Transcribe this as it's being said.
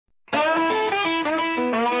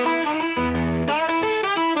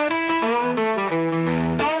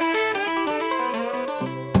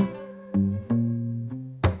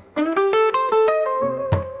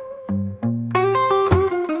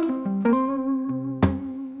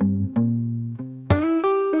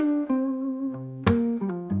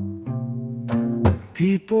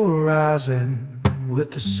People rising with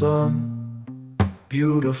the sun,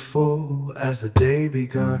 beautiful as the day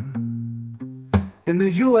begun. In the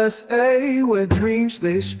USA where dreams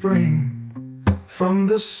they spring, from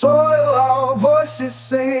the soil our voices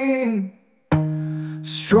sing.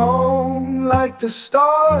 Strong like the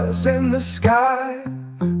stars in the sky,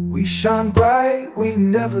 we shine bright, we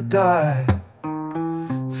never die.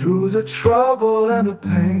 Through the trouble and the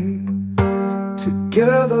pain,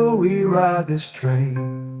 together we ride this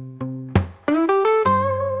train.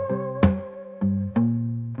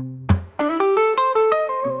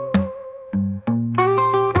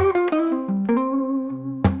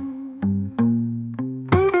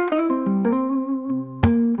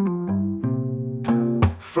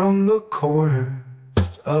 From the corners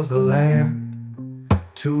of the land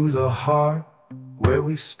to the heart where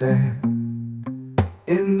we stand,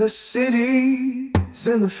 in the cities,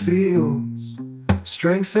 in the fields,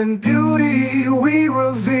 strength and beauty we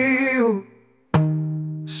reveal.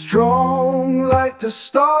 Strong like the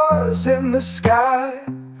stars in the sky,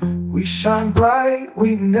 we shine bright,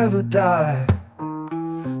 we never die.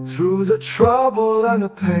 Through the trouble and the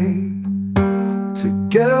pain,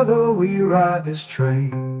 together we ride this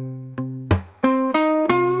train.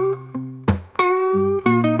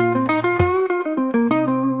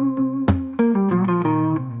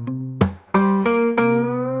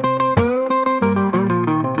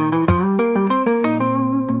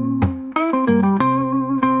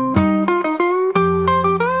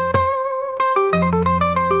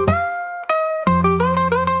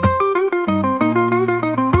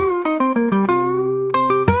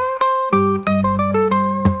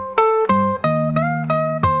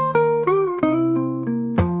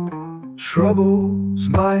 Troubles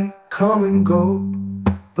might come and go,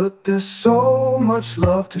 but there's so much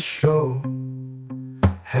love to show.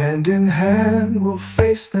 Hand in hand we'll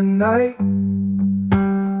face the night,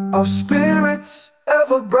 our spirits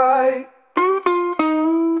ever bright.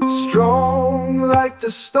 Strong like the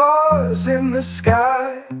stars in the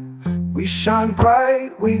sky, we shine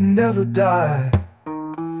bright, we never die.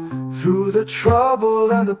 Through the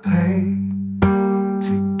trouble and the pain,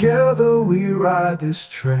 together we ride this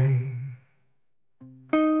train.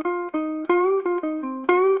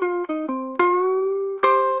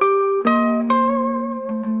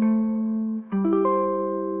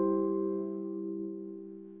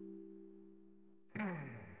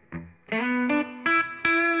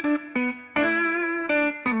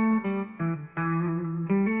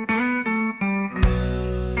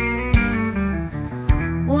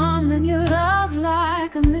 Woman, you love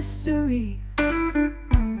like a mystery.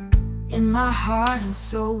 In my heart and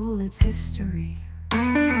soul it's history.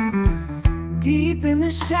 Deep in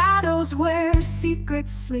the shadows where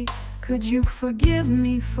secrets sleep, could you forgive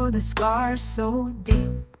me for the scars so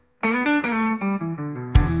deep?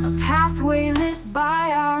 A pathway lit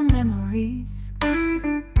by our memories,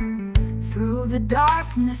 through the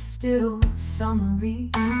darkness still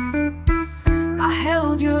summaries. I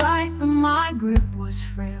held you light but my grip was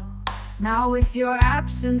frail. Now with your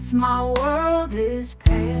absence my world is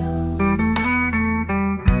pale.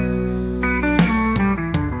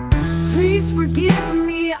 Please forgive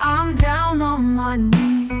me, I'm down on my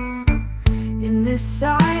knees, in this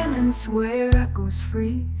silence where echoes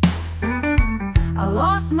freeze. I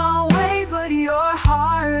lost my way but your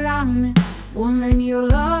heart I miss. Woman, your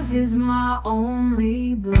love is my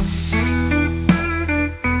only bliss.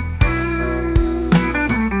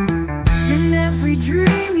 In every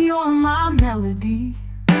dream you're my melody,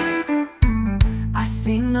 I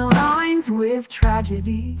sing the lines with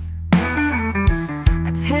tragedy.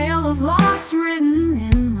 A tale of loss written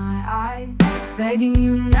in my eyes, begging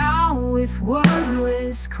you now with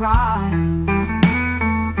wordless cries.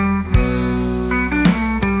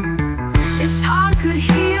 If time could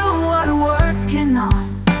heal what words cannot,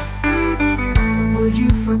 would you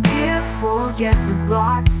forgive, forget the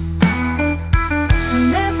blot?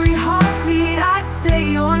 In every heartbeat I'd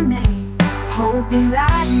say your name, hoping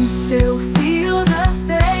that you still feel the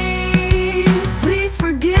same. Please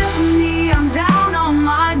forgive me, I'm down on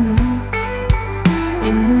my knees,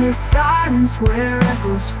 in this silence where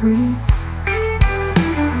echoes freeze.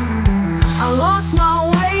 I lost my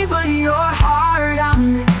way but your heart I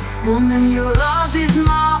miss. Woman, your love is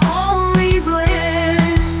my only bliss.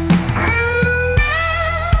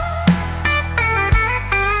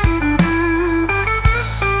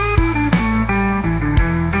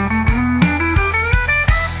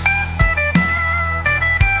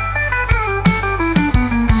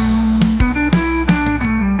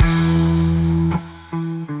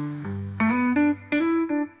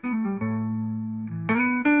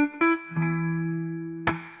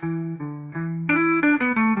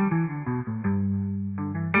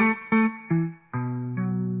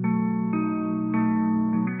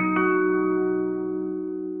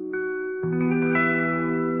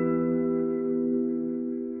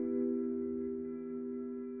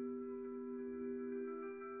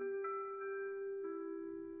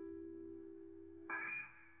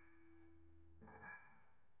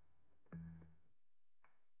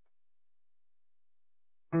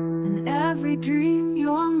 every dream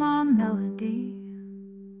you're my melody.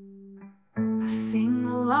 I sing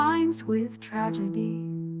the lines with tragedy,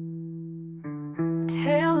 a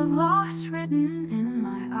tale of loss written in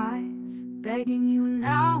my eyes, begging you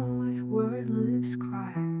now with wordless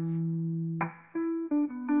cries.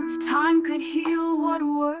 If time could heal what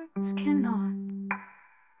words cannot,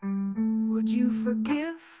 would you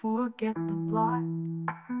forgive, forget the blot?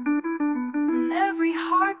 In every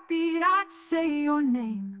heartbeat I'd say your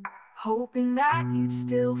name, hoping that you'd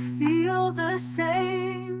still feel the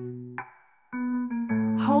same.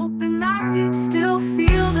 Hoping that you'd still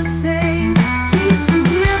feel the same. Please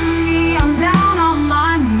forgive me, I'm down on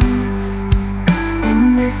my knees,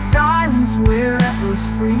 in this silence where echoes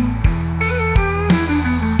freeze.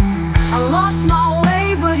 I lost my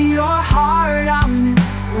way, but your heart I miss.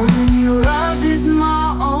 Woman, your love is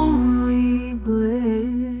my only bliss.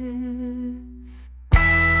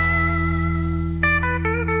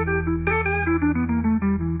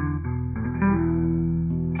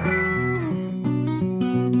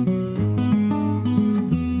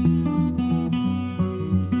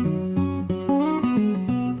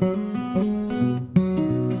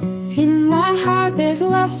 In my heart there's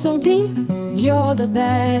love so deep. You're the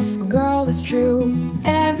best girl, it's true.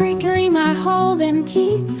 Every dream I hold and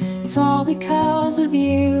keep, it's all because of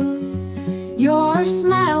you. Your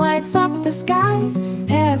smile lights up the skies,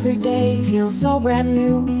 every day feels so brand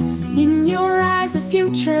new. In your eyes the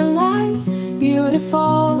future lies,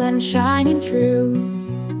 beautiful and shining through.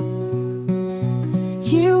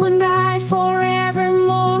 You and I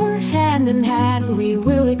forevermore, hand in hand we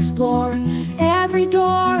will explore every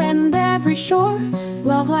door and every shore.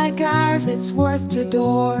 Love like ours, it's worth to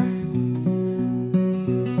adore.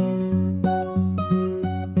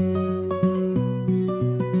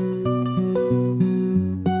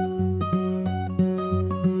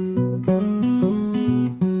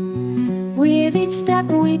 With each step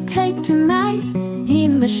we take tonight,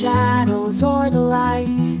 in the shadows or the light,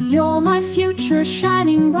 you're my future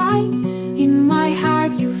shining bright. In my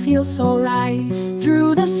heart you feel so right.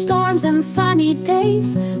 Through the storms and sunny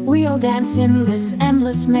days, we'll dance in this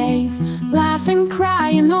endless maze, laugh and cry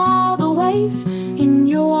in all the ways. In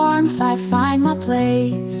your warmth I find my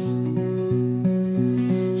place.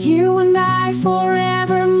 You and I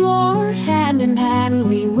forevermore, hand in hand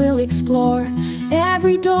we will explore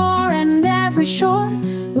every door and every shore.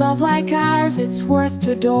 Love like ours, it's worth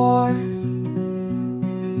to adore.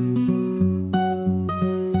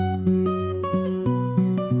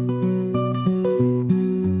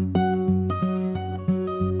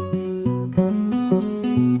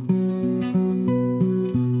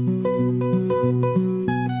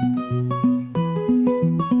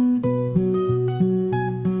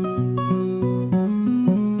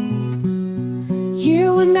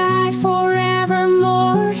 You and I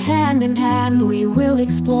forevermore, hand in hand we will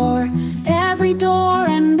explore every door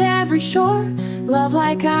and every shore. Love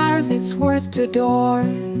like ours, it's worth to adore.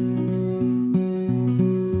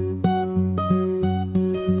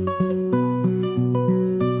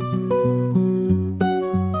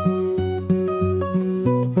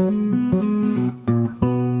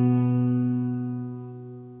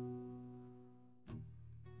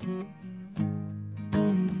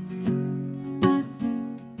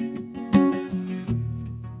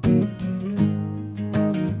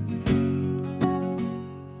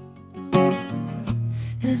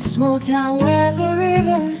 A small town where the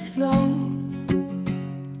rivers flow,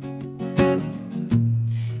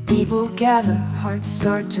 people gather, hearts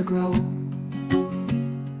start to grow.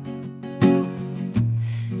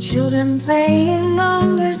 Children playing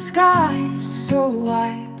under skies so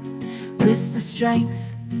wide, with the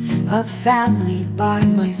strength of family by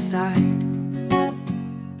my side.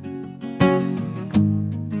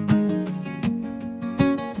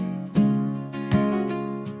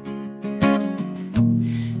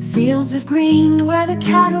 Fields of green where the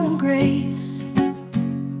cattle graze,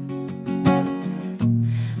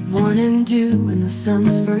 morning dew in the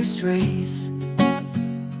sun's first rays.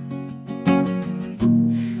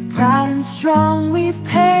 Proud and strong we've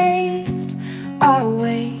paved our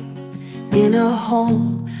way in a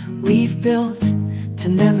home we've built to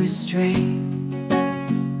never stray.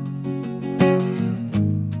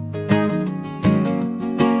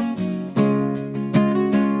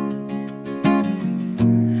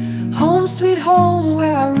 Home sweet home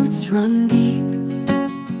where our roots run deep.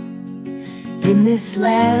 In this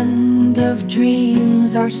land of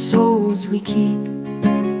dreams our souls we keep.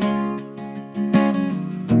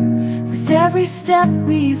 With every step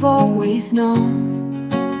we've always known,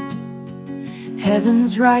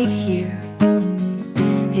 heaven's right here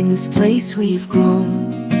in this place we've grown.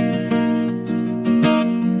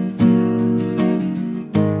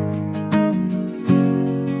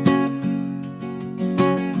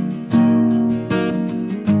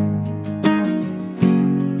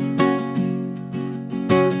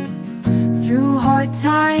 hard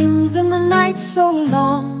times and the nights so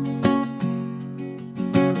long,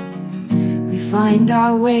 we find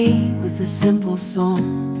our way with a simple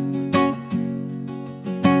song.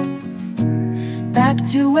 Back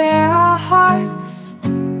to where our hearts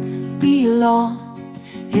belong.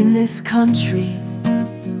 In this country,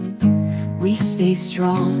 we stay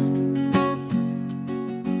strong.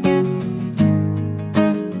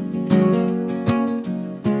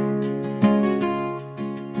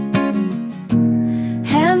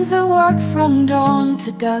 Hands that work from dawn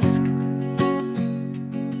to dusk,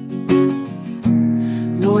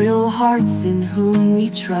 loyal hearts in whom we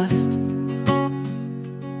trust.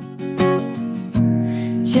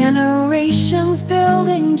 Generations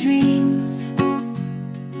building dreams,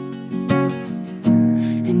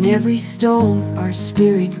 in every stone our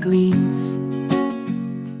spirit gleams.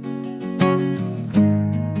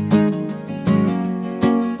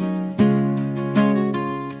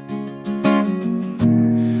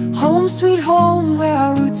 Home sweet home, where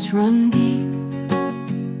our roots run deep.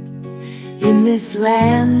 In this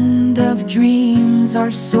land of dreams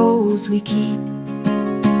our souls we keep.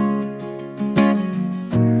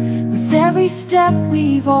 With every step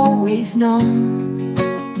we've always known,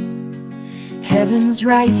 heaven's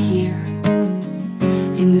right here,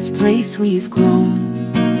 in this place we've grown.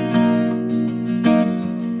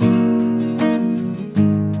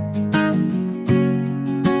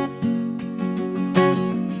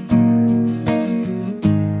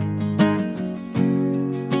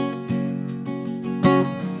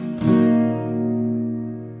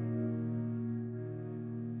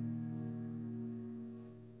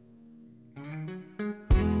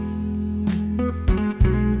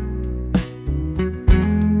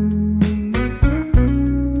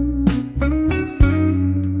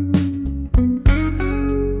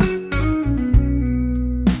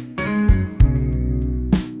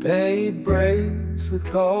 Day breaks with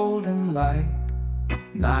golden light,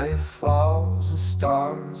 night falls, the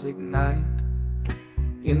stars ignite.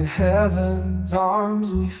 In heaven's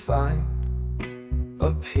arms we find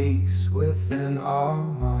a peace within our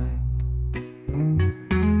mind.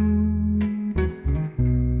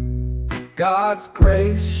 God's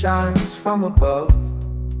grace shines from above,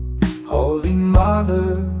 Holy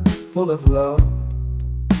Mother full of love.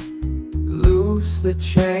 Loose the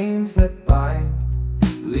chains that bind,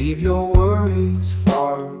 leave your worries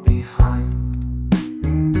far behind.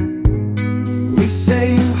 We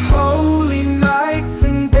sing holy nights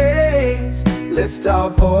and days, lift our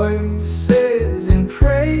voices in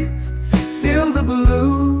praise. Feel the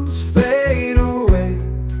blues fade away,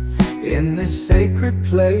 in this sacred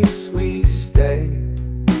place we stay.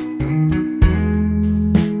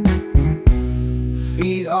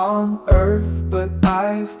 Feet on earth but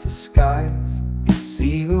eyes to skies,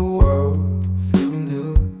 see the world through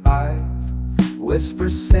new eyes. Whisper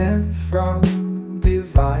sent from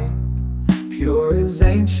divine, pure as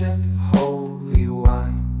ancient holy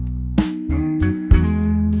wine.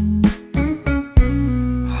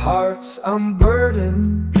 Hearts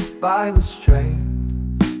unburdened by the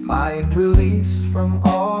strain, mind released from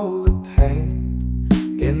all the pain.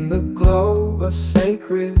 In the glow of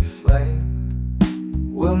sacred flame,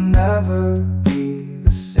 we'll never be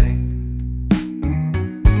the same.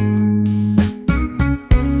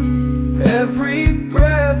 Every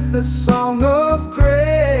breath a song of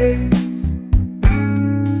praise,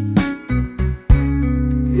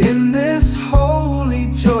 in this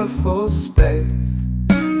holy joyful space.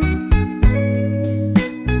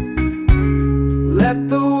 Let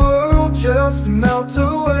the world just melt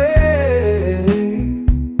away,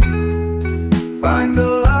 find the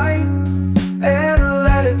light and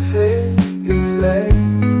let it hit and play.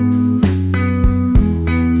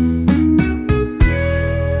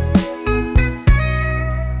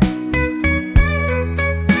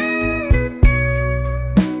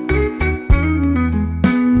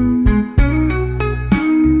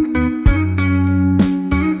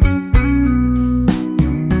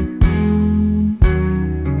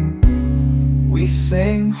 We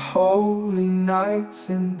sing holy nights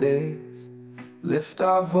and days, lift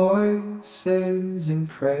our voices in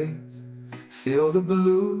praise. Feel the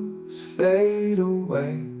blues fade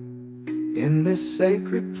away, in this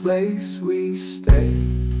sacred place we stay.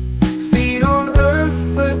 Feet on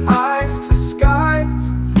earth but eyes to skies,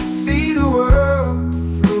 see the world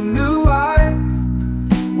through new eyes.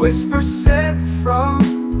 Whisper sent from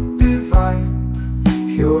divine,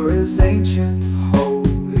 pure as ancient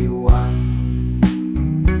holy wine.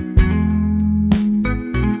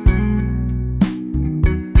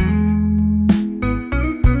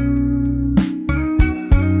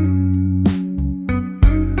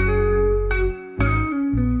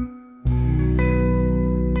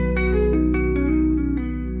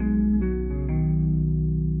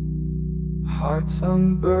 Hearts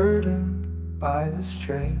unburdened by the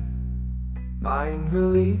strain, mind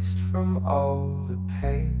released from all the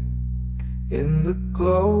pain. In the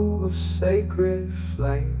glow of sacred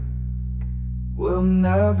flame, we'll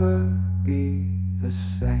never be the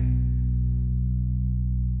same.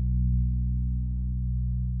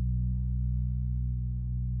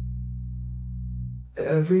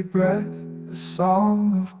 Every breath a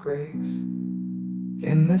song of grace,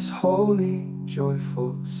 in this holy,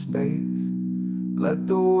 joyful space. Let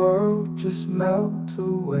the world just melt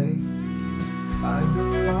away, find a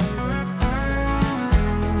light.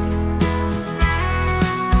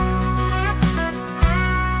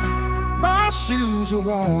 My shoes are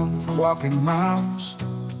worn for walking miles.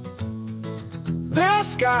 The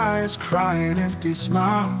sky is crying empty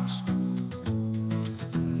smiles.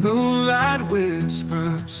 Moonlight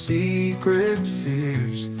whispers secret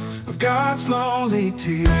fears of God's lonely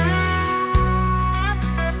tears.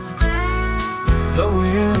 The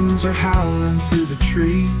winds are howling through the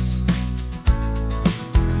trees.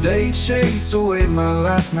 They chase away my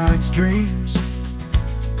last night's dreams.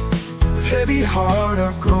 With heavy heart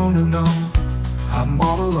I've grown to know I'm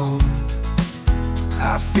all alone.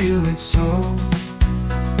 I feel it so.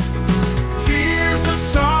 Tears of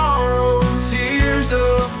sorrow, tears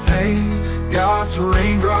of pain, God's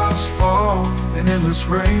raindrops fall in endless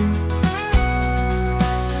rain.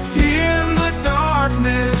 In the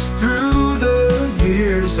darkness through the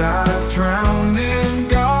years, I've drowned in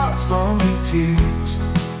God's lonely tears.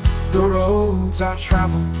 The roads I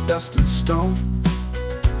travel, dust and stone,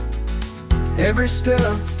 every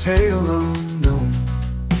step tale unknown.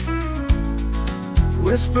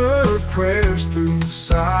 Whispered prayers through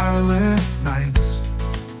silent nights,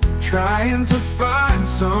 trying to find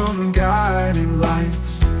some guiding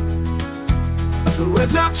lights. The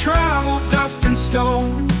roads I travel, dust and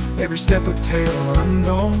stone, every step a tale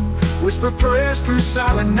unknown. Whisper prayers through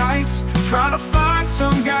silent nights, trying to find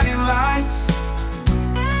some guiding lights.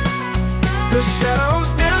 The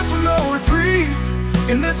shadows dance with no reprieve.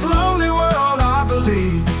 In this lonely world I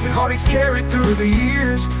believe that heartaches carried through the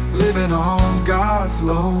years, living on God's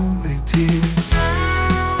lonely tears.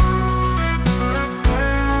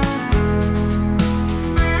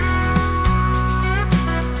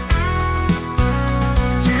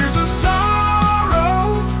 Tears of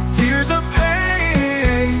sorrow, tears of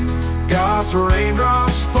pain, God's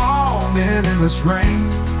raindrops fall in endless rain.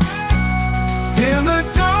 In the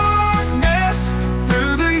darkness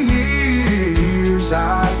through the years,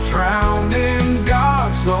 I've drowned in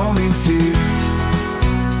God's lonely tears.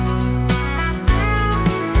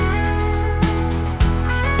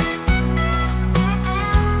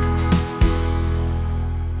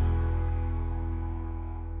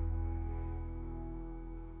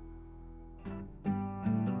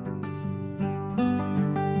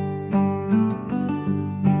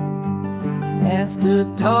 As the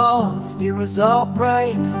dawn still is all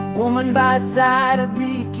bright, woman by side, a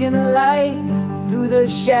beacon of light. Through the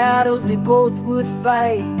shadows they both would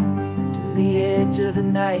fight, to the edge of the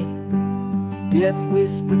night. Death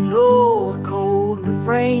whispered low, a cold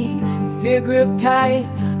refrain. Fear gripped tight,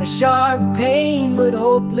 a sharp pain, but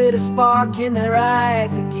hope lit a spark in their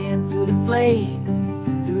eyes again. Through the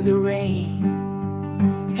flame, through the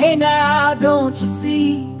rain. Hey now, don't you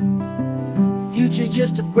see, the future's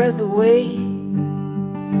just a breath away.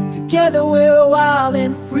 Together we're wild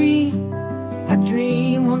and free, our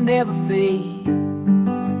dream will never fade.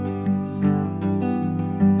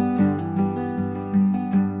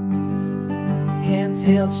 Hands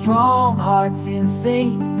held strong, hearts in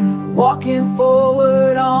sync, walking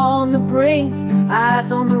forward on the brink.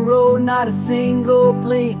 Eyes on the road, not a single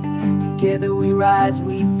blink. Together we rise,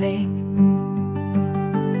 we think.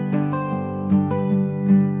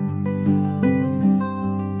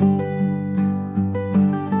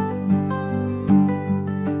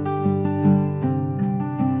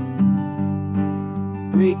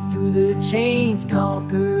 Break through the chains,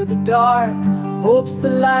 conquer the dark. Hope's the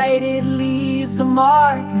light, it leaves a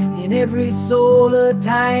mark. In every soul a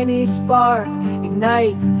tiny spark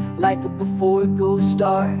ignites like a before it goes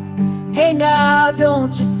start. Hey now,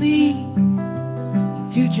 don't you see, the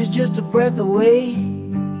future's just a breath away.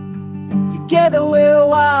 Together we're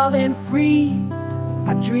wild and free,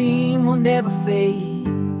 our dream will never fade.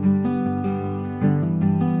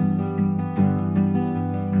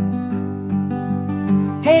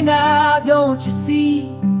 Hey now, don't you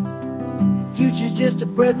see, the future's just a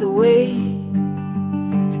breath away.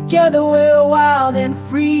 Together we're wild and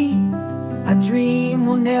free, our dream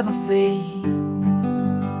will never fade.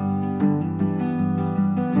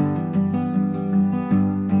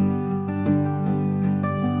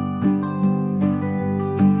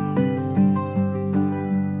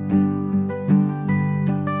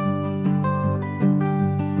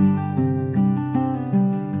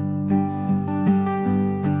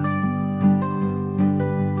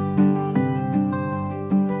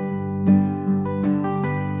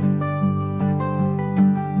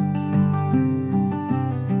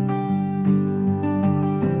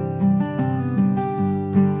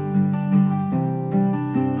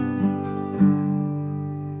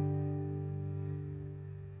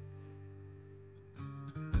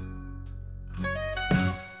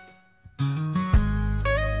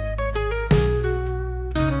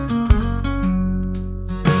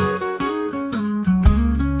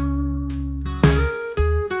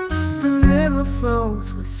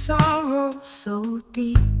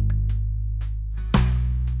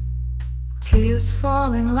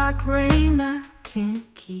 falling like rain I can't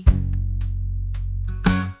keep.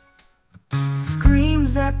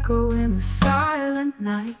 Screams echo in the silent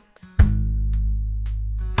night.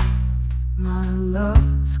 My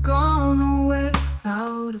love's gone away,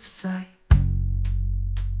 out of sight.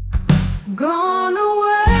 Gone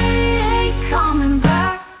away, ain't coming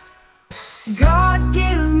back. God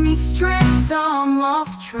give me strength, I'm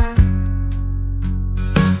off track.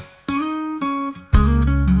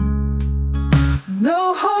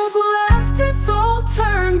 No hope left, it's all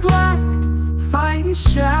turned black. Fighting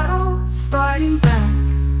shadows, fighting back.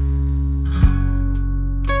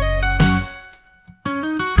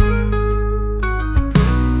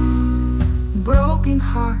 Broken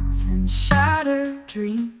hearts and shattered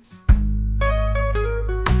dreams.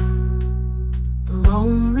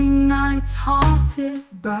 Lonely nights haunted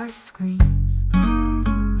by screams.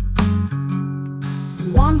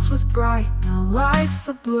 Once was bright, now life's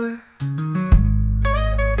a blur.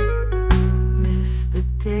 Miss the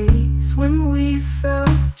days when we felt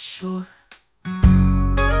sure.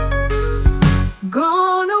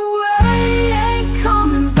 Gone away, ain't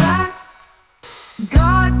coming back.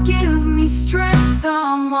 God give me strength,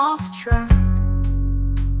 I'm off track.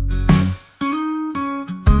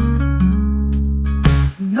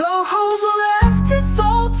 No hope left, it's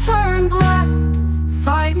all turned black.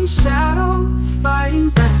 Fighting shadows, fighting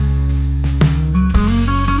back.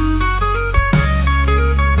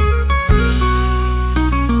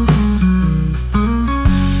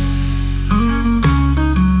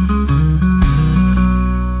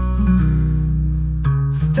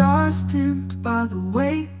 Stars dimmed by the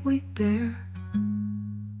weight we bear.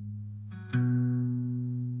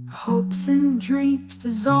 Hopes and dreams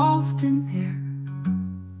dissolved in air.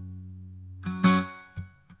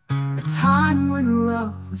 A time when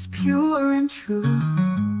love was pure and true.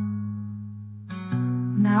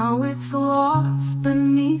 Now it's lost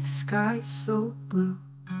beneath skies so blue.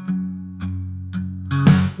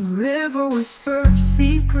 The river whispers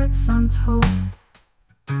secrets untold.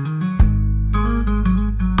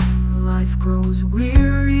 Life grows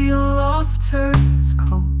weary, love turns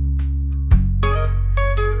cold.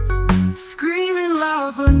 Screaming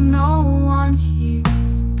loud but no one hears.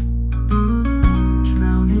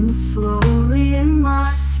 Drowning slowly in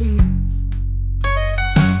my tears.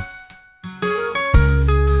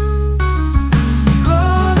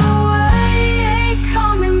 Gone away, ain't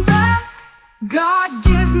coming back. God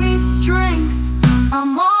give me strength,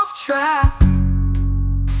 I'm off track.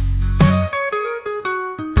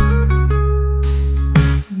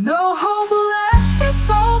 No hope left, it's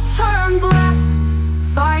all turned black.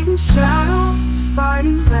 Fighting shadows,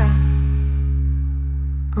 fighting back.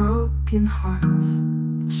 Broken hearts,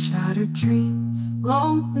 shattered dreams.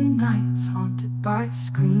 Lonely nights haunted by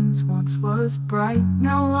screams. Once was bright,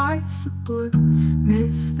 now life's a blur.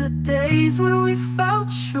 Miss the days when we felt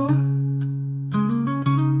sure.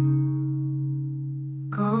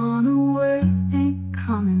 Gone away, ain't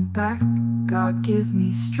coming back. God give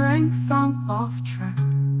me strength, I'm off track.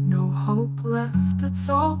 No hope left, it's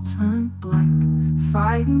all turned black.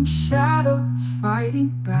 Fighting shadows, fighting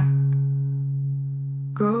back.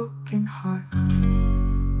 Broken heart.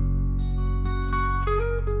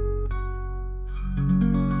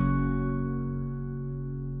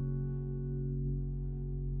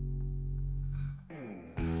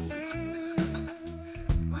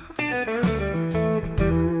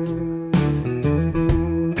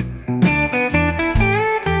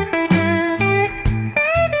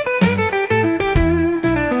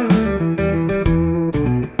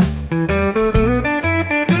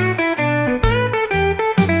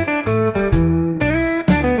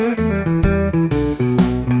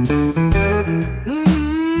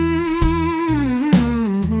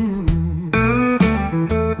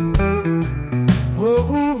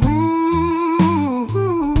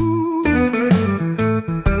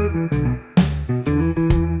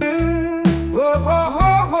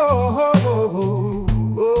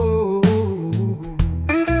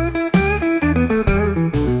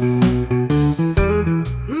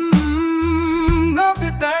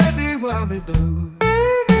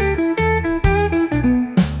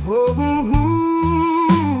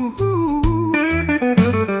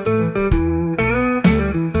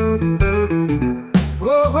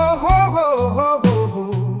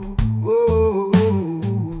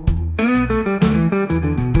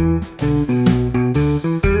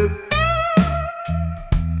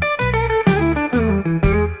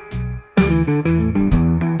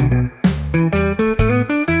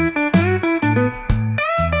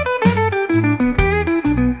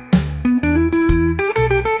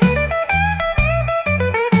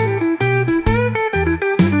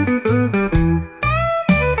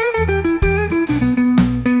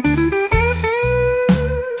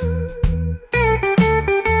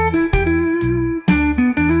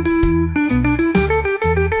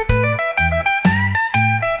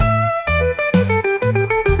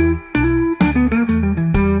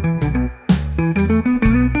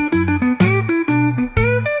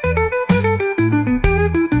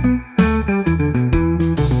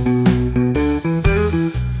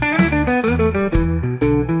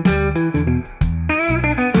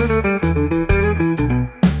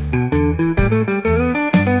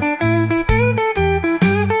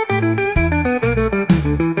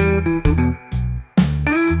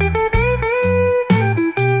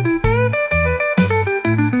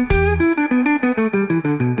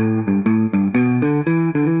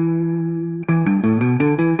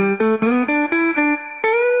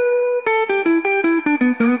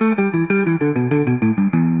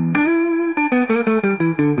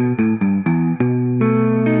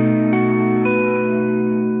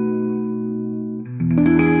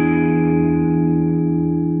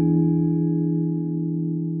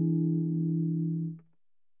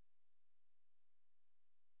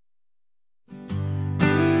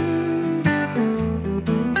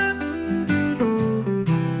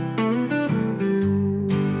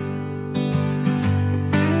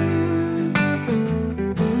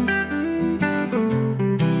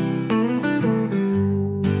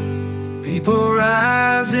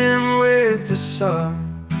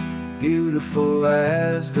 sun, beautiful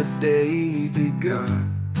as the day begun.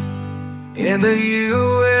 In the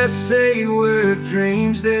USA where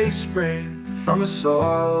dreams they spring, from us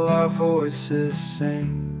all our voices sing.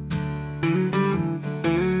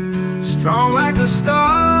 Strong like the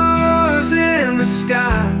stars in the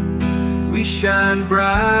sky, we shine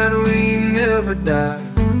bright, we never die.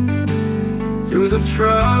 Through the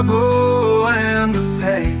trouble and the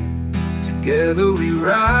pain, together we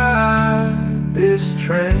ride this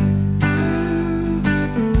train.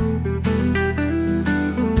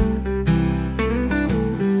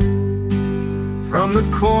 From the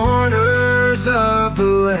corners of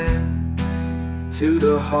the land to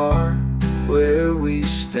the heart where we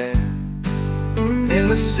stand, in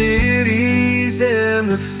the cities and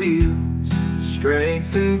the fields,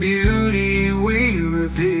 strength and beauty we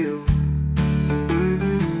reveal.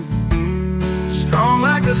 Strong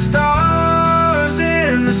like the stars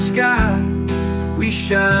in the sky, we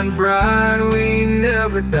shine bright, we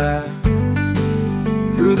never die.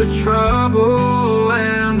 Through the trouble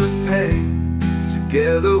and the pain,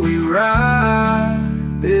 together we ride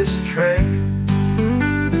this train.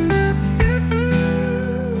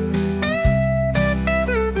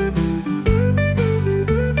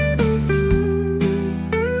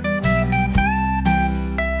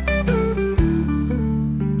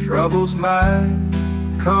 Troubles might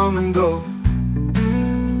come and go,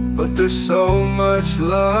 but there's so much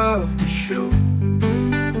love to show.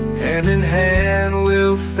 Hand in hand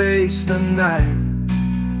we'll face the night,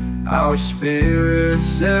 our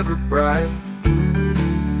spirits ever bright.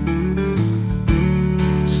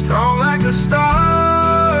 Strong like the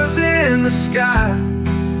stars in the sky,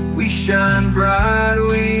 we shine bright,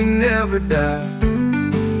 we never die.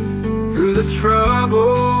 Through the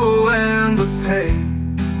trouble and the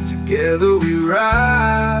pain, together we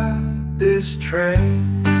ride this train.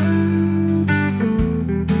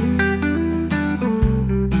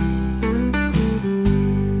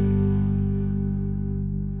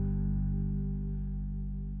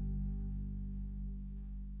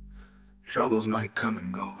 Troubles might come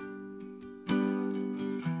and go,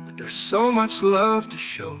 but there's so much love to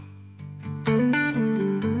show.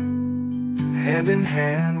 Hand in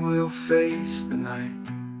hand we'll face the night,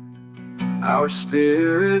 our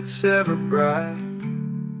spirits ever bright.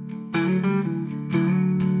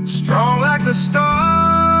 Strong like the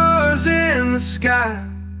stars in the sky,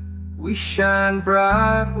 we shine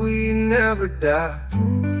bright, we never die.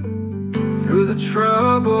 Through the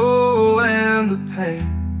trouble and the pain,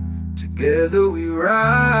 together we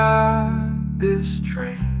ride this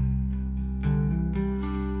train.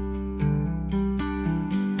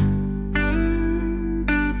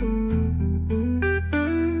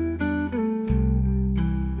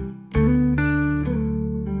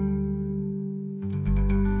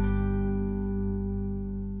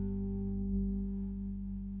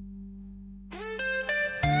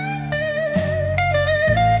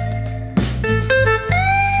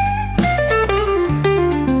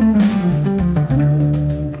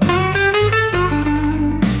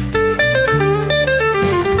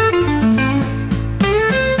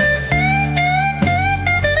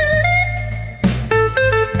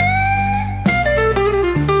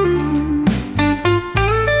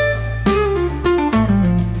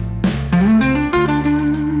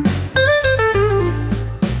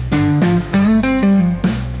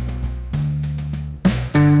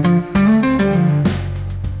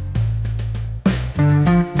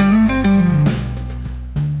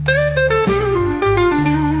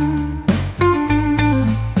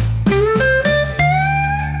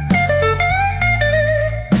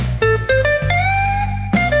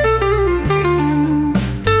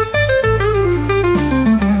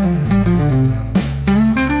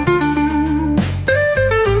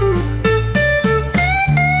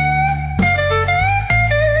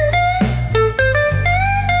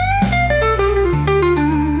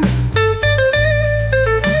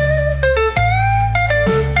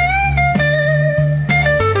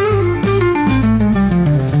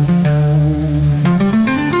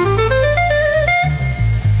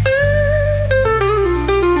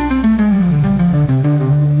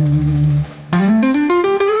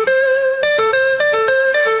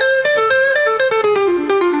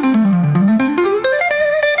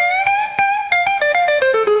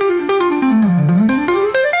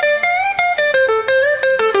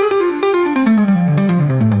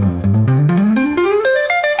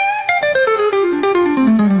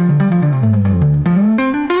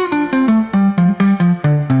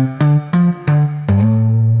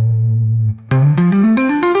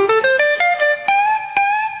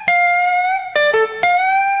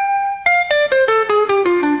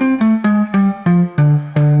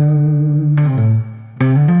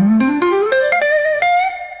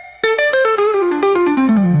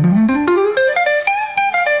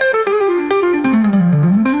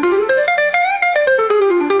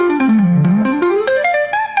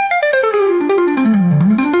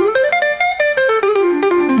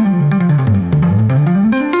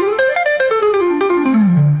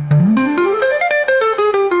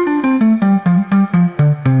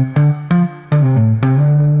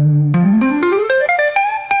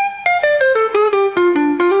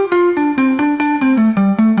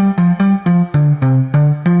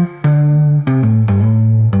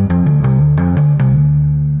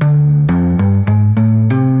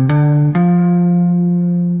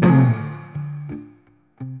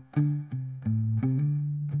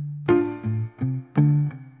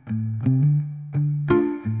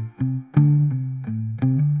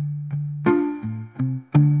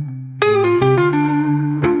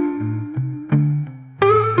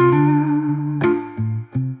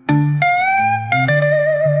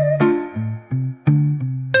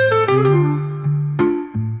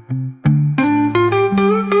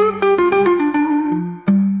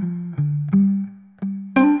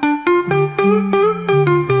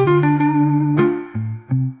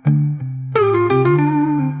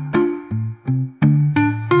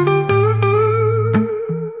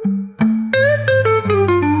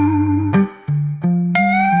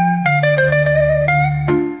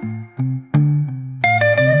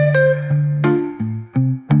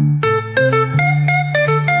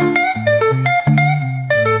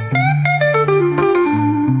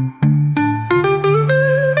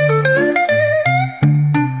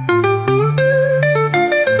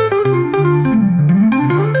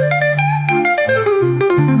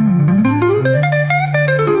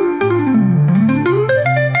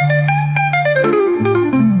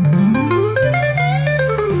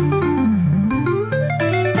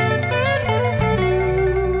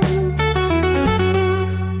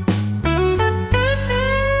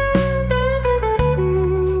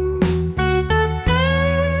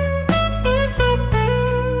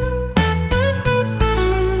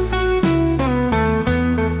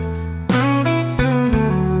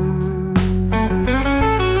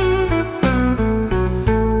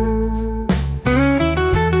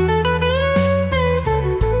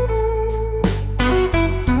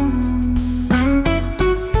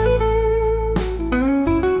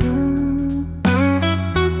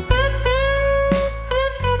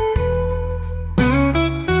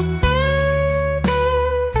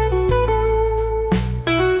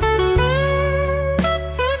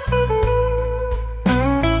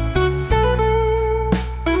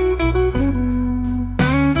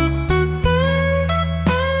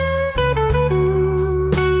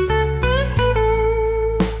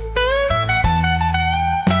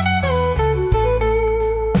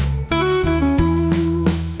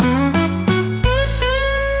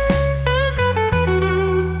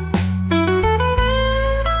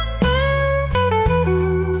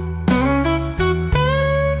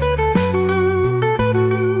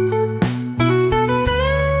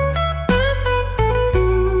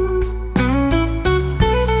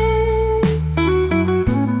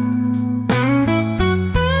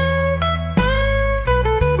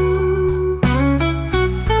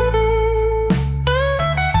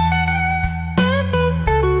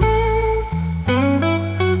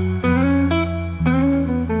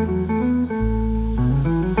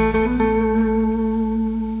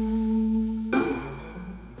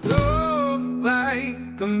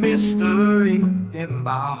 mystery in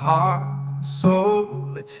my heart and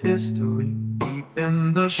soul. It's history deep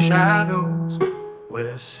in the shadows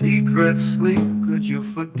where secrets sleep. Could you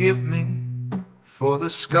forgive me for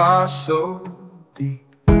the scar so deep?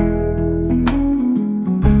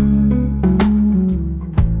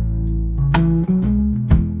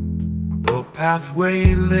 The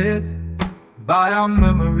pathway lit by our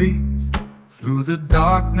memories, through the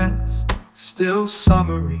darkness, still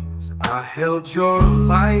summaries. I held your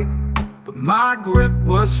light, but my grip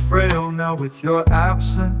was frail. Now with your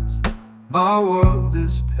absence, my world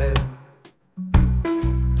is pale.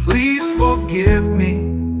 Please forgive me,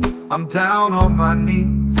 I'm down on my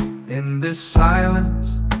knees in this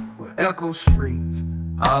silence where echoes freeze.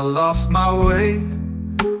 I lost my way,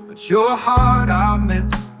 but your heart I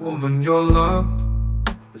miss. Woman, your love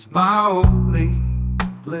is my only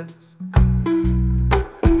bliss.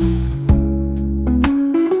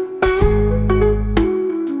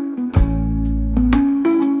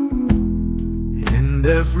 In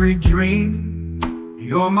every dream,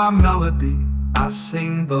 you're my melody. I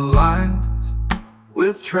sing the lines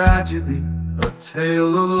with tragedy, a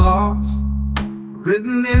tale of loss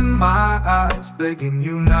written in my eyes, begging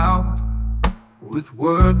you now with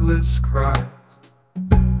wordless cries.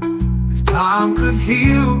 If time could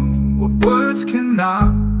heal what words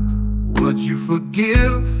cannot, would you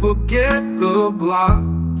forgive, forget the block?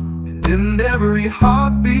 And in every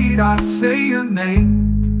heartbeat I say your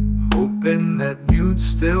name, hoping that you'd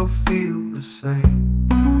still feel the same.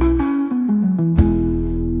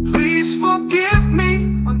 Please forgive me,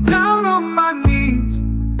 I'm down on my knees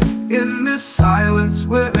in this silence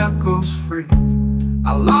where echoes freeze.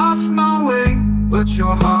 I lost my way, but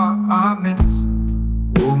your heart I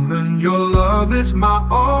miss. Woman, your love is my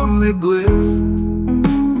only bliss.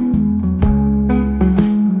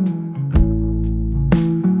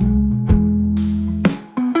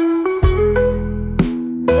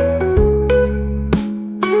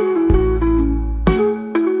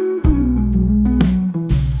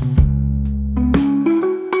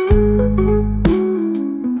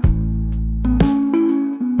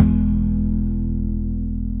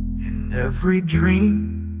 Every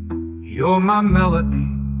dream, you're my melody.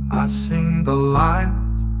 I sing the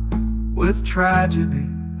lines with tragedy,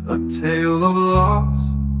 a tale of loss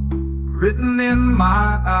written in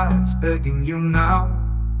my eyes, begging you now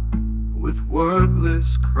with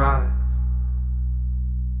wordless cries.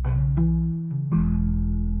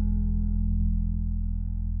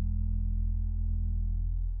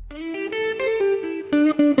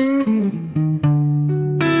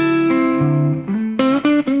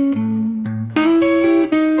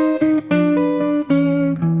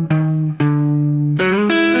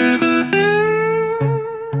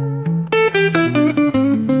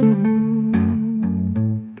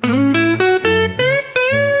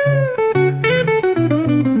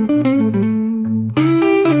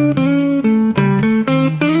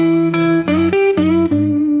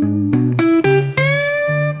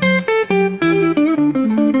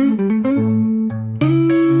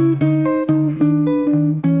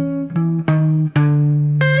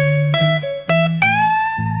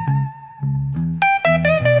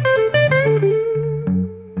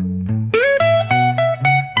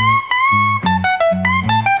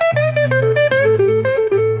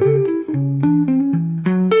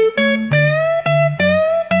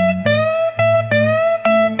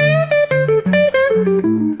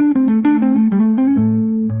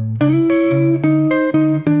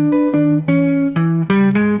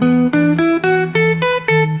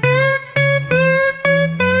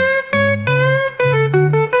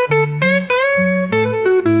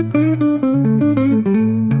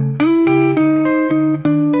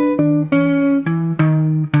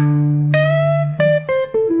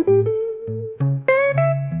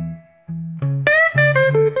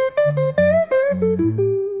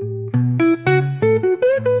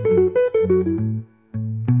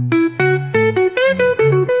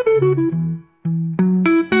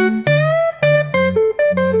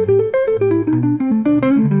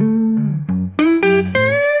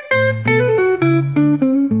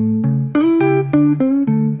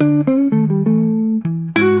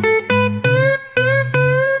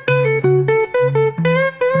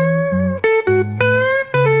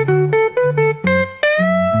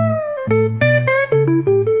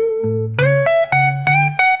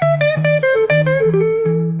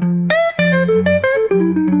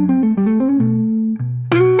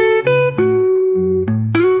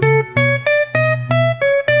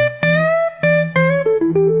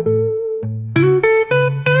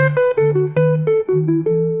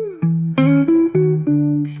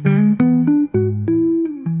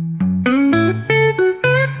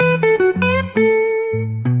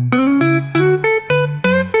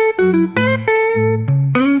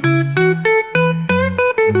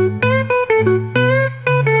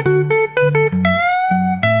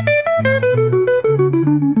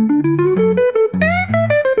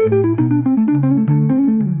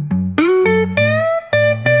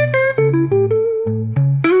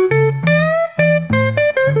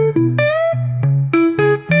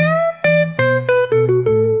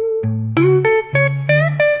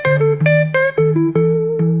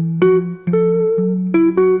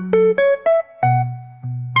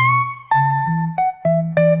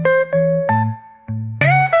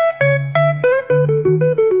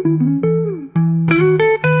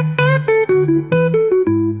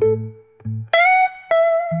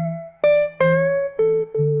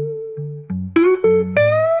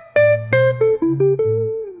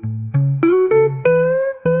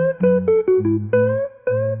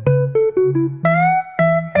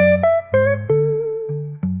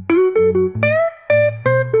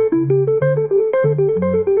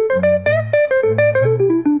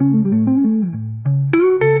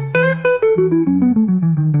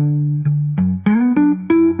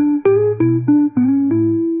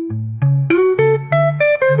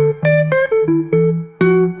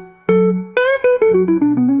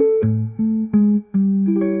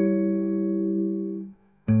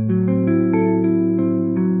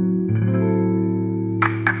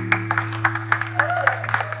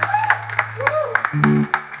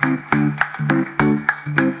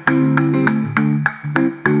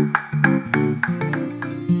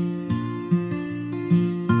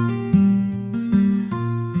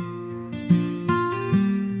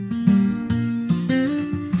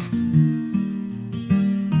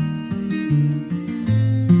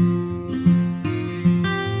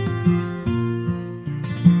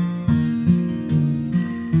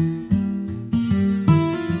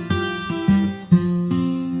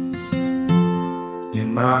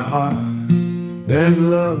 my heart, there's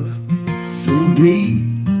love so deep.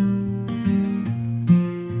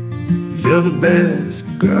 You're the best,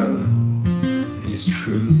 girl, it's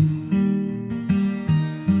true.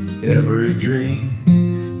 Every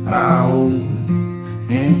dream I hold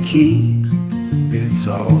and keep, it's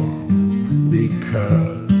all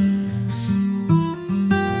because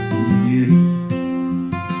you.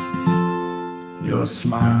 Your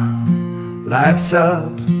smile lights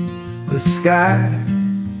up the sky,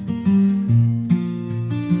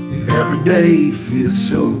 and every day feels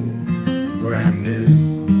so brand new.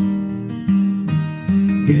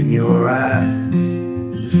 In your eyes,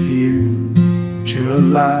 the future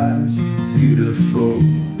lies beautiful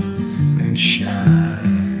and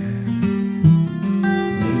shining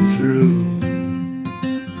through.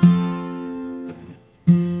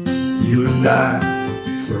 You and I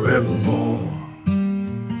forevermore,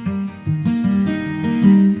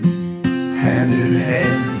 hand in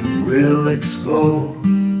hand we'll explore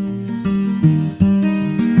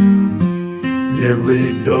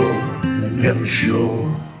every door and every shore.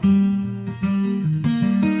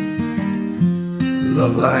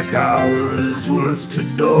 Love like ours is worth to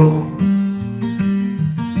adore.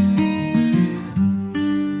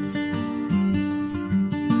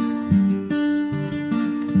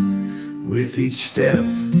 With each step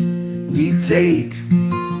we take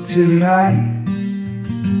tonight,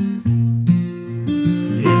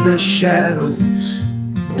 in the shadows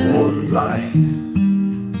or the light,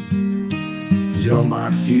 you're my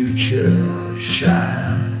future,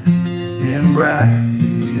 shining bright.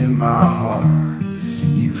 In my heart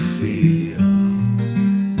you feel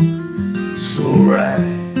so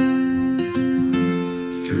right.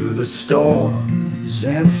 Through the storms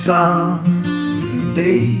and sunny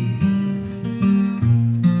days,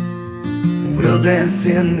 we'll dance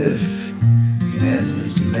in this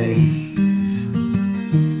endless maze,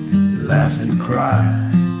 laugh and cry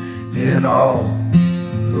in all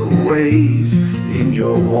the ways. In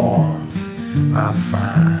your warmth I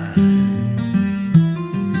find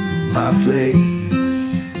my place.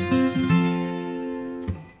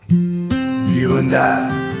 You and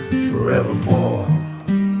I forevermore,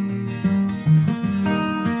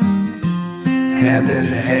 hand in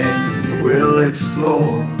hand we'll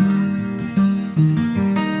explore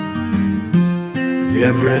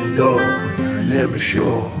every door and every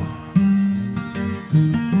shore.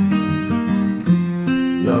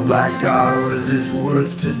 Love like ours is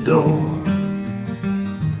worth to adore.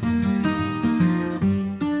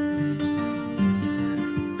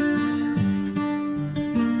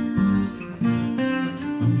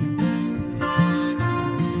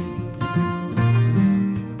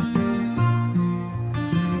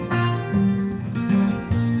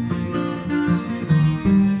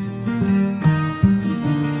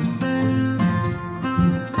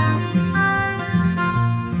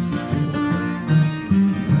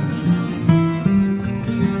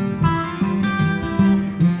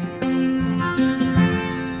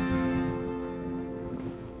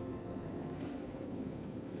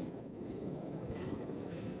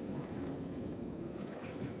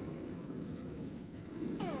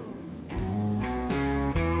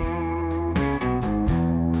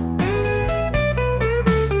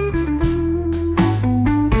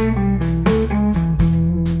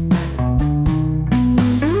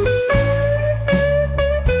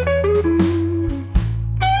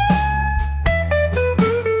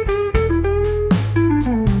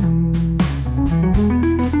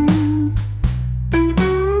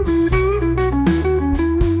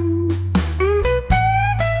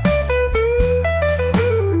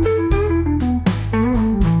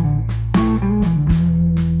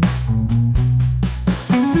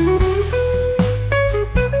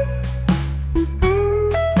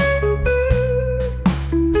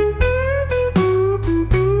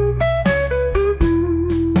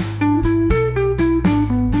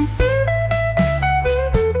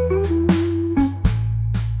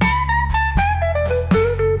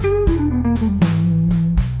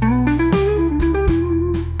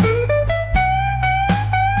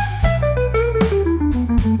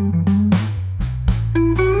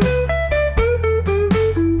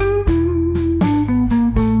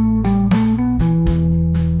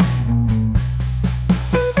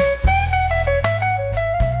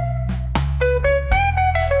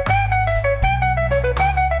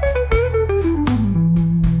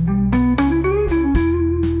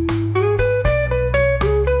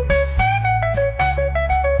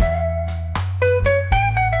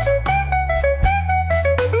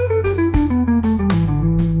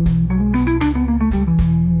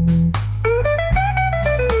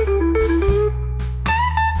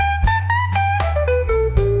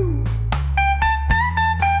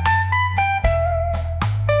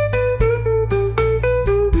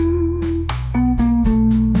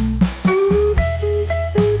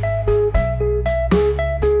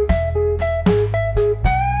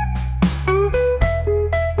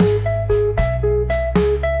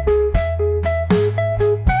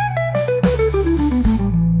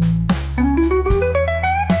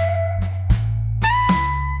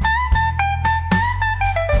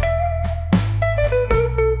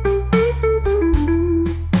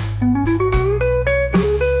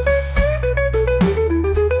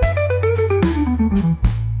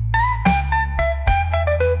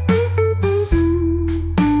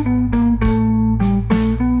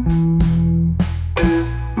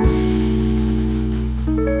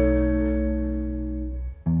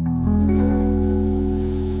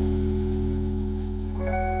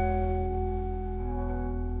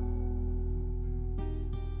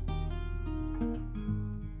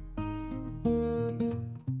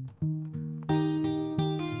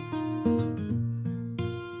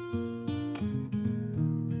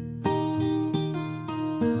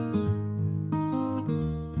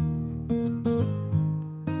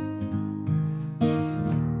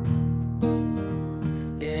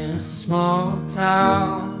 small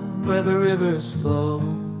town where the rivers flow.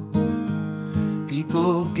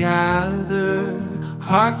 People gather,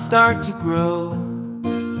 hearts start to grow.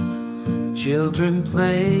 Children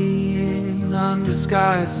playing under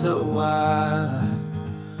skies so wide,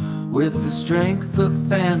 with the strength of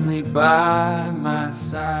family by my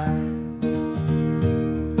side.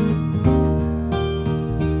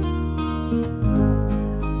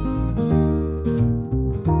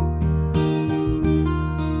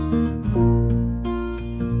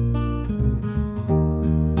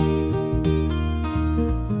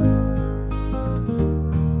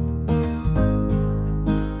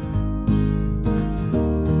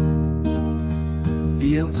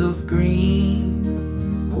 Fields of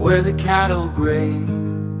green where the cattle graze,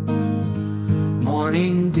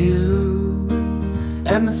 morning dew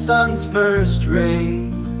and the sun's first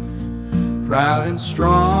rays. Proud and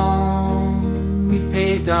strong, we've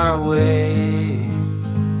paved our way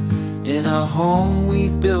in a home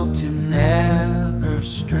we've built to never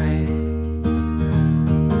stray.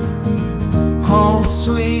 Home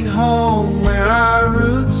sweet home where our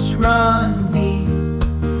roots run deep.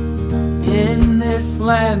 In this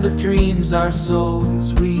land of dreams our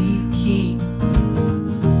souls we keep.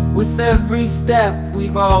 With every step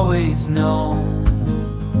we've always known,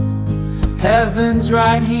 heaven's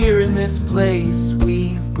right here in this place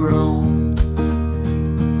we've grown.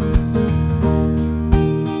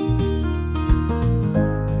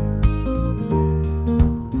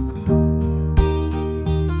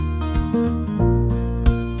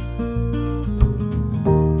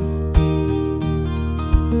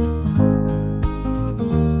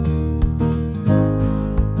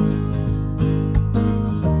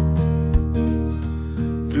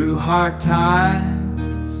 Through hard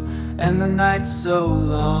times and the nights so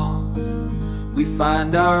long, we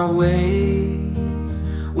find our way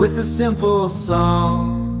with a simple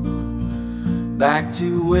song, back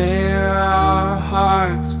to where our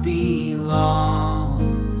hearts belong.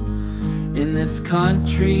 In this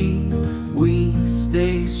country we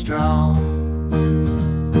stay strong.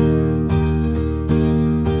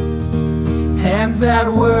 Hands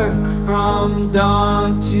that work from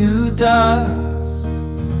dawn to dusk,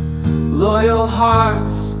 loyal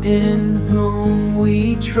hearts in whom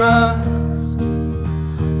we trust.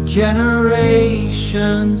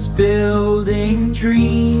 Generations building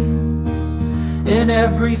dreams, in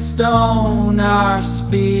every stone our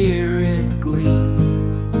spirit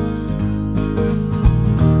gleams.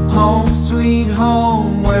 Home sweet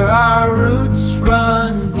home where our roots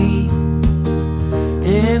run deep.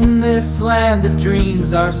 In this land of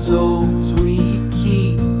dreams our souls we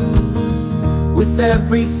keep. With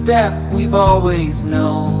every step we've always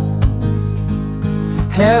known,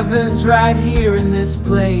 heaven's right here in this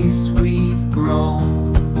place we've grown.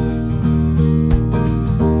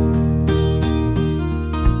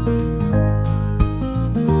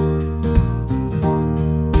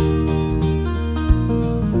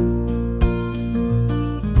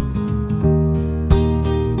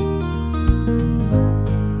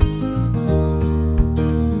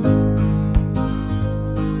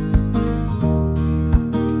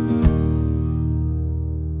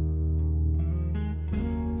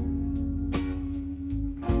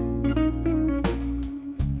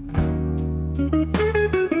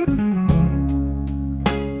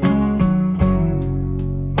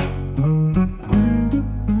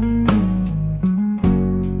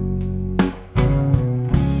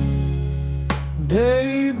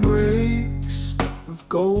 Day breaks with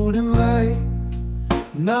golden light,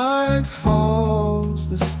 night falls,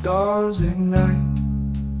 the stars ignite.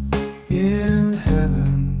 In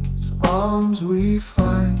heaven's arms we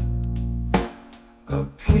find a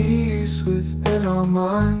peace within our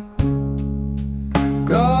mind.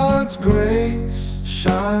 God's grace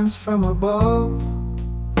shines from above,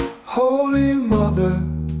 Holy Mother,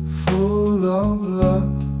 full of love.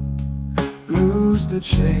 Loose the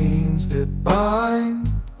chains that bind,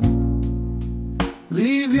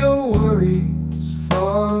 leave your worries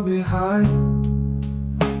far behind.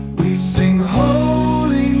 We sing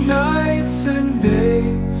holy nights and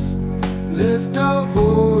days, lift our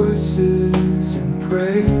voices in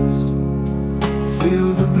praise.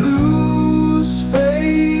 Feel the blues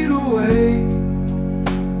fade away,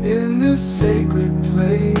 in this sacred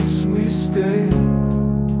place we stay.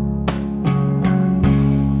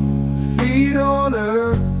 Feet on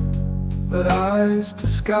earth, but eyes to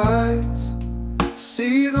skies,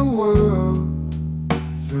 see the world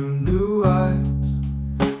through new eyes.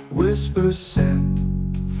 Whispers sent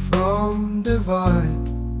from divine,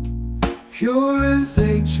 pure as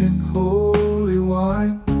ancient holy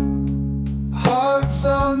wine. Hearts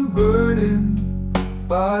unburdened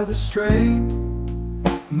by the strain,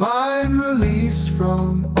 mind released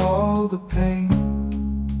from all the pain.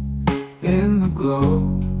 In the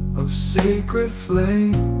glow of sacred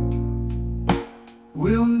flame,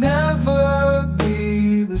 we'll never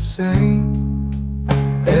be the same.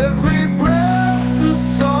 Every breath a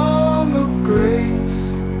song of grace,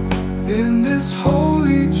 in this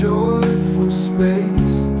holy joyful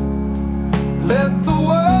space. Let the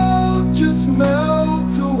world just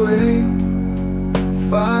melt away,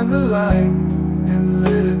 find the light and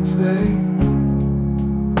let it play.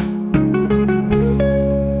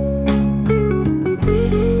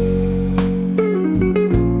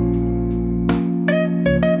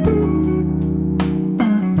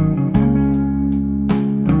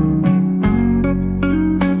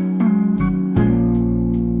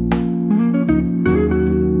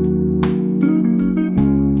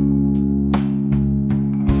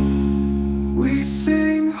 We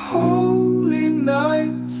sing holy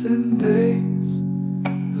nights and days,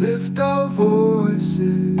 lift our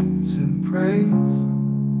voices in praise.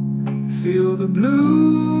 Feel the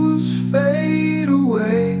blues fade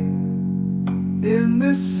away, in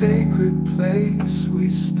this sacred place we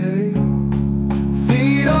stay.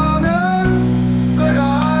 Feet on earth, but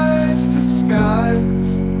eyes to skies,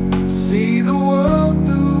 see the world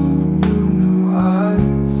through new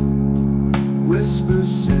eyes. Whispers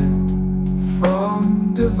sent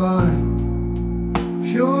from divine,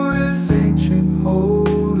 pure as ancient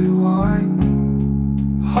holy wine.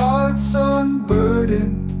 Hearts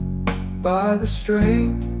unburdened by the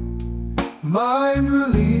strain, mind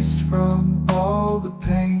released from all the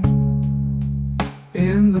pain.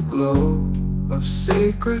 In the glow of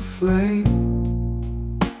sacred flame,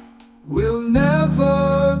 we'll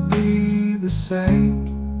never be the same.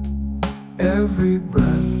 Every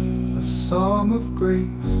breath a song of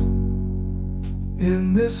grace,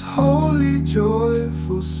 in this holy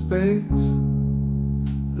joyful space.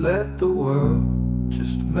 Let the world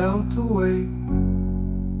just melt away,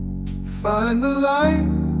 find the light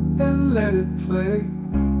and let it play.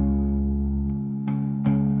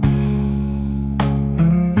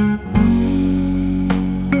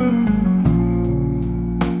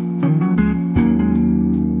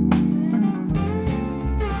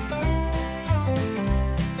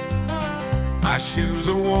 My shoes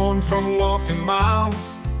are worn from walking miles.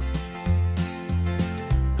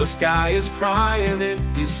 The sky is crying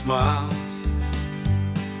empty smiles.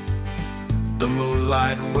 The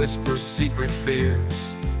moonlight whispers secret fears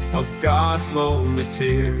of God's lonely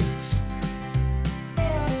tears.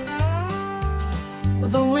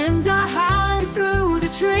 The winds are howling through the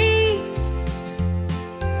trees,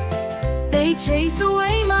 they chase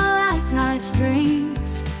away my last night's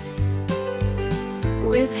dreams.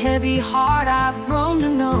 With heavy heart I've grown to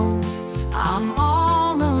know I'm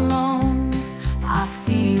all alone, I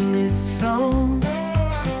feel it so.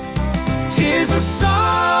 Tears of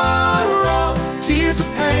sorrow, tears of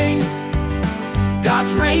pain,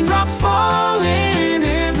 God's raindrops fall in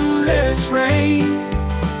endless rain.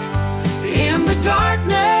 In the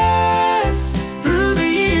darkness, through the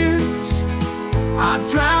years, I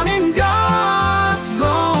drown in God's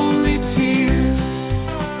lonely tears.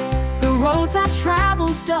 The roads I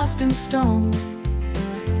traveled, dust and stone,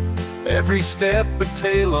 every step a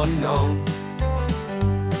tale unknown.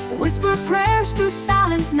 whisper prayers through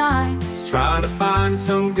silent nights, Trying to find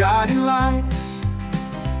some guiding lights.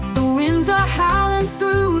 the winds are howling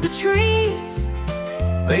through the trees,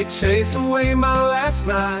 They chase away my last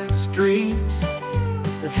night's dreams.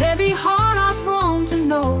 with heavy heart I've grown to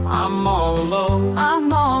know I'm all alone.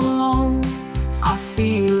 I'm all alone, I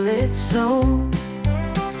feel it so.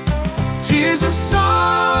 Tears of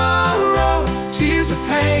sorrow, tears of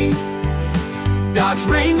pain, God's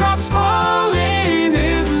raindrops fall in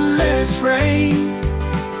endless rain.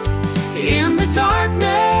 In the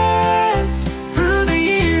darkness, through the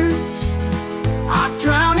years, I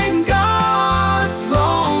drown in God's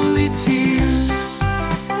lonely tears.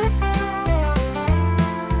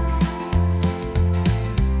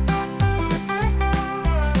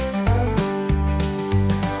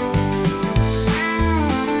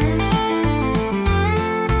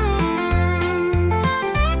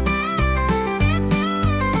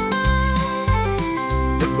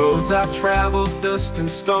 The roads I've traveled, dust and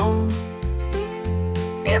stone,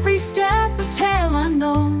 Every step a tale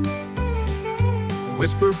unknown,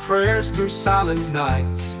 whisper prayers through silent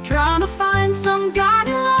nights. trying to find some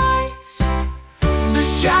guiding lights. The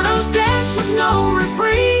shadows dance with no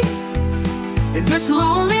reprieve, in this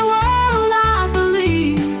lonely world I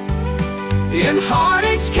believe. In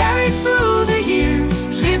heartaches carried through the years,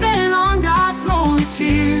 living on God's lonely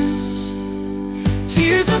tears.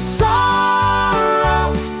 Tears of sorrow,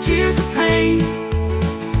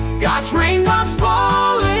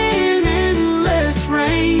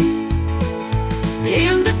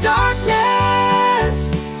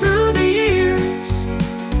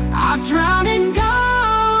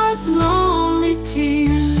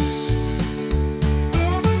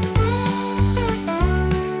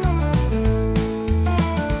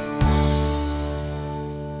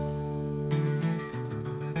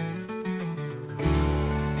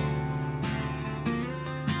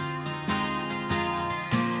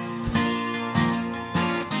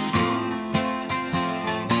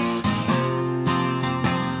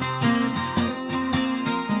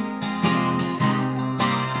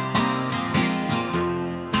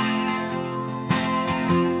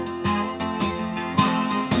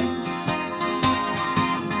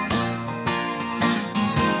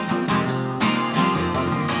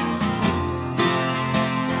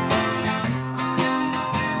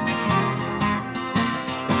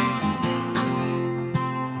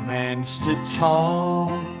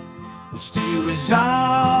 tall was to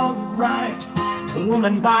resolve right. A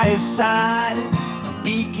woman by his side, a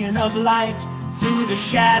beacon of light. Through the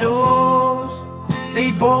shadows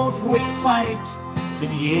they both would fight to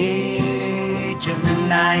the edge of the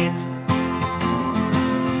night.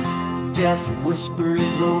 Death whispered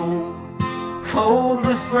low, cold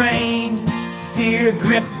refrain. Fear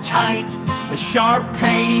gripped tight, a sharp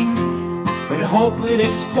pain, but hope lit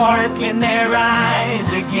a spark in their eyes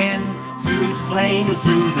again. Through the flame,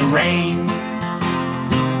 through the rain.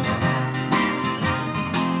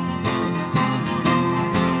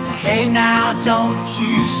 Hey now, don't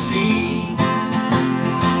you see?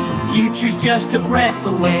 The future's just a breath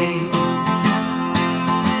away.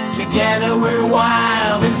 Together we're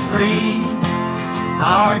wild and free.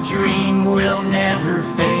 Our dream will never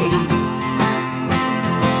fade.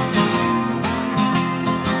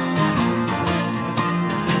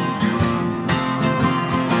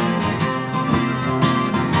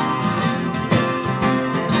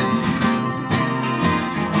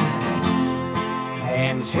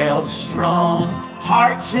 Hands held strong,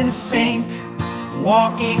 hearts in sync,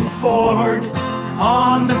 walking forward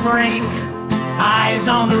on the brink. Eyes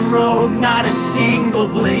on the road, not a single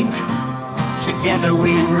blink. Together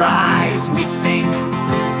we rise, we think.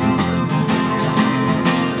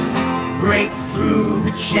 Break through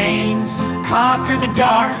the chains, conquer the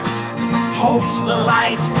dark. Hope's the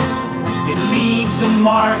light, it leaves a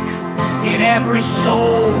mark in every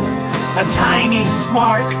soul. A tiny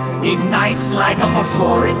spark ignites like a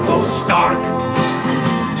before it goes stark.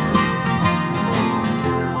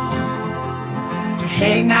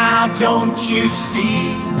 Hey now, don't you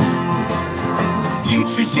see? The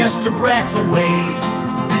future's just a breath away.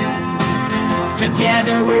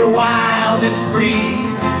 Together we're wild and free.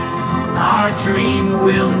 Our dream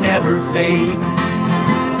will never fade.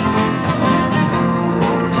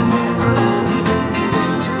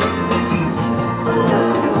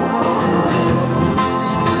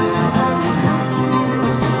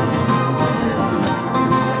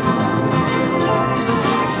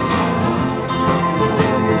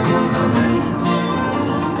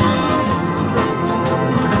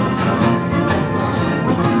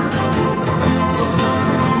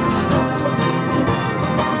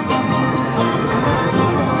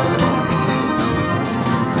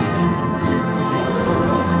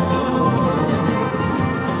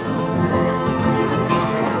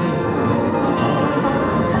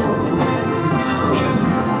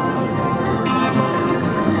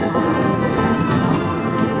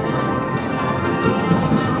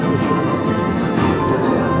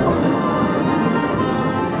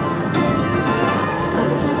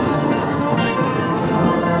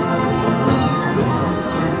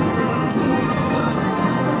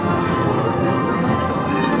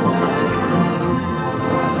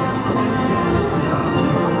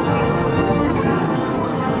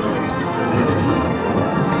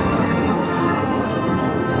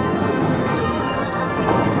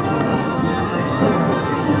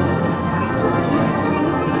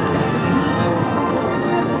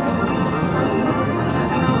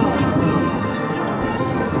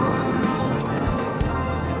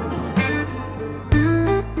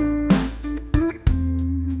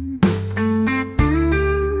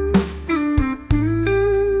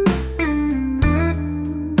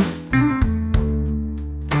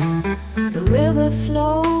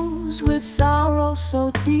 Flows with sorrow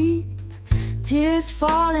so deep, tears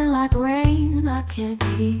falling like rain I can't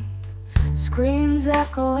keep. Screams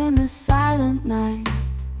echo in the silent night.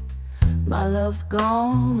 My love's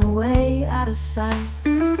gone away out of sight.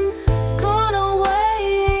 Gone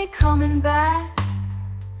away, ain't coming back.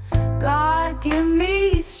 God give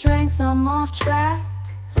me strength, I'm off track.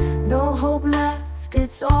 No hope left,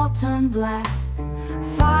 it's all turned black.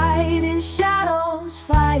 Fighting shadows,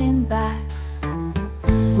 fighting back.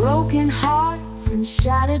 Broken hearts and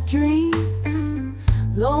shattered dreams.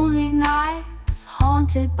 Lonely nights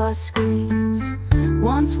haunted by screams.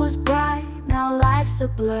 Once was bright, now life's a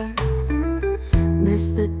blur.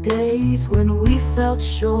 Miss the days when we felt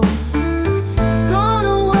sure. Gone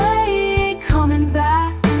away, ain't coming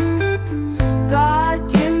back.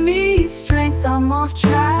 God give me strength, I'm off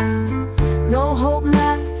track. No hope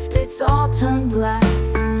left, it's all turned black.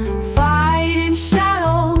 Fighting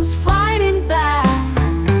shadows, fighting back.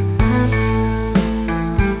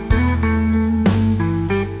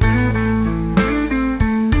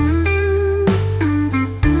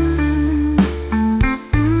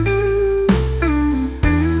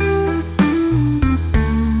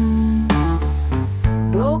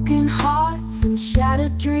 Broken hearts and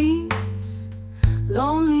shattered dreams.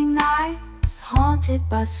 Lonely nights haunted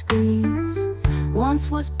by screams. Once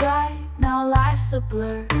was bright, now life's a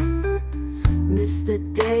blur. Miss the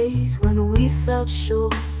days when we felt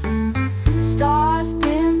sure. Stars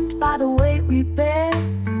dimmed by the weight we bear.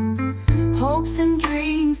 Hopes and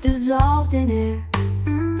dreams dissolved in air.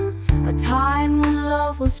 A time when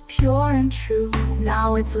love was pure and true.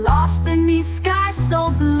 Now it's lost beneath skies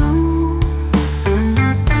so blue.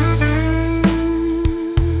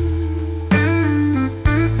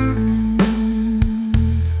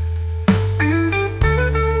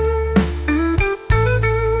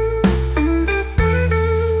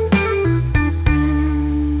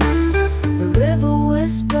 The river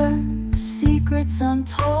whispers secrets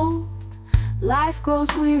untold. Life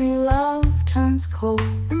grows weary, love turns cold.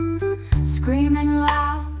 Screaming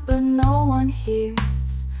loud, but no one hears.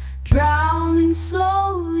 Drowning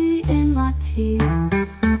slowly in my tears.